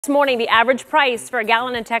This morning, the average price for a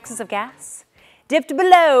gallon in Texas of gas dipped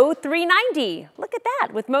below $3.90. Look at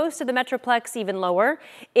that, with most of the Metroplex even lower.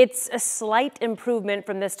 It's a slight improvement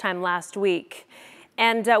from this time last week.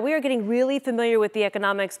 And we are getting really familiar with the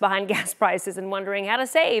economics behind gas prices and wondering how to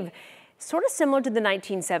save. Sort of similar to the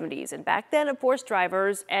 1970s. And back then, it forced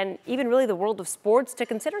drivers and even really the world of sports to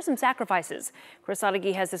consider some sacrifices. Chris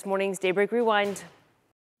Sadeghi has this morning's Daybreak Rewind.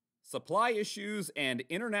 Supply issues and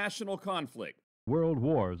international conflict. World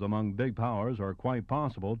wars among big powers are quite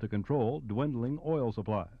possible to control dwindling oil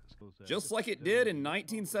supplies. Just like it did in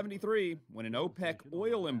 1973, when an OPEC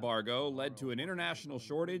oil embargo led to an international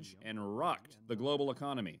shortage and rocked the global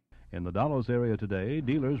economy. In the Dallas area today,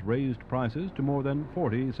 dealers raised prices to more than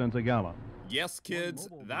 40 cents a gallon. Yes, kids,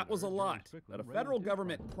 that was a lot. But a federal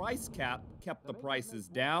government price cap kept the prices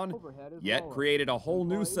down, yet created a whole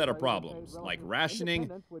new set of problems, like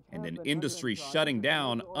rationing and an industry shutting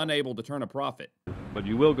down, unable to turn a profit. But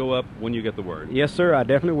you will go up when you get the word. Yes, sir, I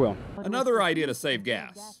definitely will. Another idea to save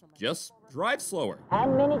gas, just drive slower.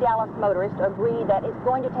 And many Dallas motorists agree that it's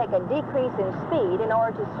going to take a decrease in speed in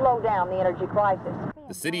order to slow down the energy crisis.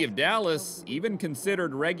 The city of Dallas even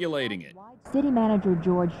considered regulating it. City Manager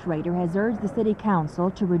George Schrader has urged the City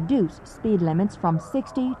Council to reduce speed limits from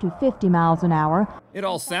 60 to 50 miles an hour. It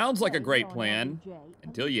all sounds like a great plan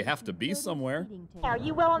until you have to be somewhere. Are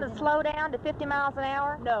you willing to slow down to 50 miles an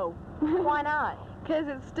hour? No. Why not? Because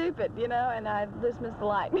it's stupid, you know, and I just missed the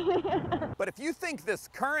light. But if you think this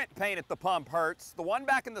current pain at the pump hurts, the one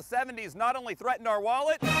back in the 70s not only threatened our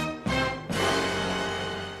wallet,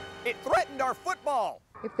 it threatened our football.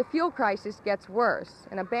 If the fuel crisis gets worse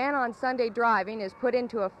and a ban on Sunday driving is put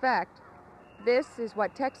into effect, this is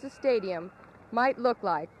what Texas Stadium might look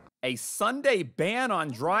like. A Sunday ban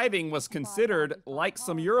on driving was considered like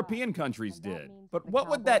some European countries did. But what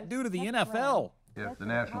would that do to the NFL? If the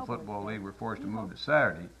National Football League were forced to move to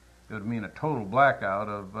Saturday, it would mean a total blackout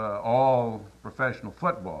of all professional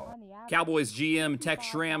football. Cowboys GM Tex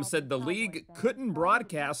Schramm said the league couldn't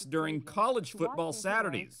broadcast during college football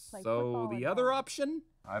Saturdays. So the other option?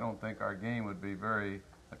 I don't think our game would be very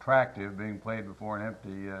attractive being played before an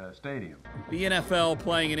empty stadium. The NFL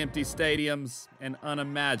playing in empty stadiums, an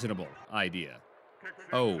unimaginable idea.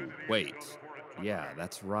 Oh, wait. Yeah,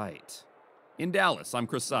 that's right. In Dallas, I'm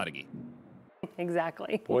Chris Sadeghi.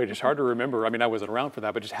 Exactly. Boy, it's hard to remember. I mean, I wasn't around for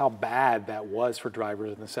that, but just how bad that was for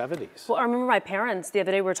drivers in the 70s. Well, I remember my parents, the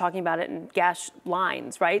other day we were talking about it in gas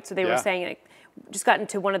lines, right? So they were saying it just got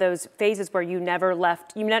into one of those phases where you never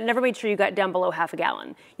left, you never made sure you got down below half a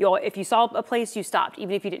gallon. If you saw a place, you stopped,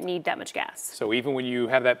 even if you didn't need that much gas. So even when you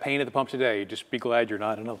have that pain at the pump today, just be glad you're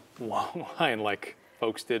not in a long line like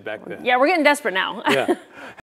folks did back then. Yeah, we're getting desperate now. Yeah.